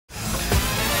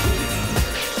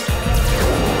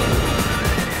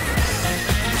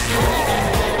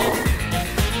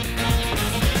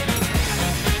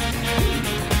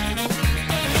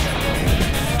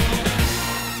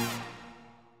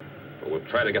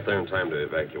to get there in time to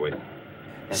evacuate.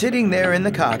 Sitting there in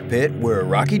the cockpit were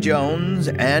Rocky Jones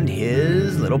and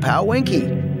his little pal Winky.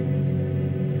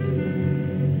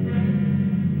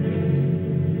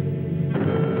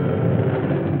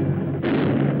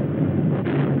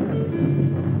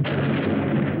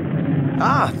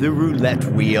 Ah, the roulette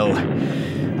wheel.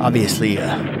 Obviously,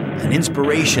 an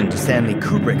inspiration to Stanley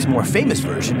Kubrick's more famous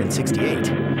version in '68.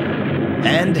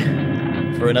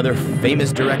 And for another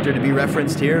famous director to be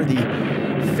referenced here, the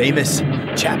famous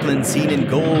Chaplin scene in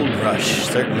Gold Rush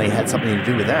certainly had something to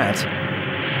do with that.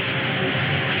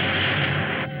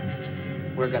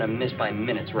 We're gonna miss by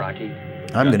minutes, Rocky.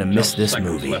 I'm gonna miss Just this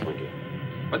seconds movie. left, Winky.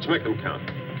 Let's make them count.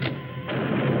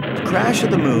 Crash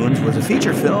of the Moons was a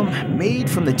feature film made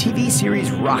from the TV series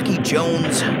Rocky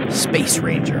Jones' Space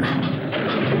Ranger.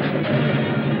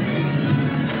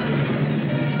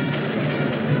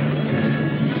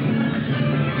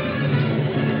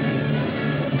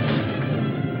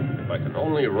 If I can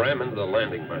only ram into the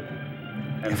landing berth.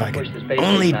 If I could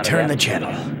only turn the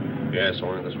channel. Yes,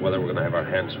 only in this weather we're going to have our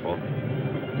hands full.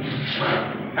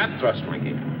 Hat thrust,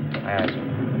 Winky. Aye, sir.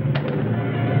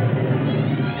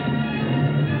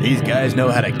 These guys know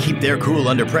how to keep their cool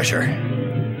under pressure.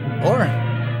 Or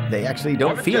they actually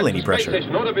don't feel any pressure. Space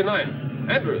Station,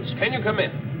 OW9. Andrews, can you come in?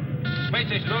 Space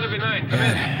Station, OW9, come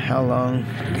in. How long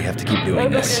do we have to keep doing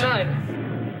this?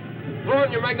 OW9. Throw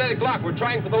on your magnetic lock. We're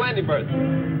trying for the landing berth.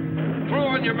 Throw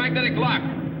on your magnetic lock.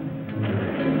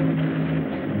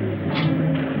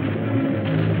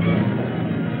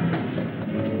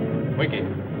 Winky,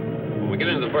 when we get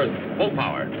into the berth, full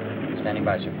power. Standing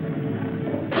by, sir.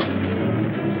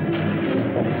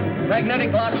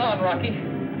 Magnetic lock on, Rocky.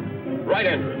 Right,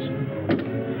 Andrews.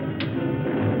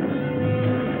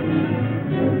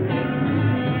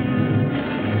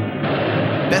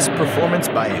 Best performance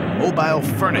by mobile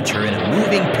furniture in a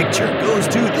moving picture goes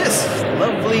to this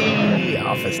lovely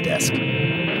office desk.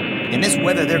 In this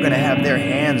weather, they're going to have their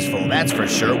hands full, that's for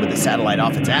sure, with the satellite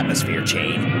off its atmosphere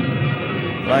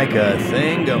chain. Like a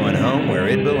thing going home where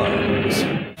it belongs.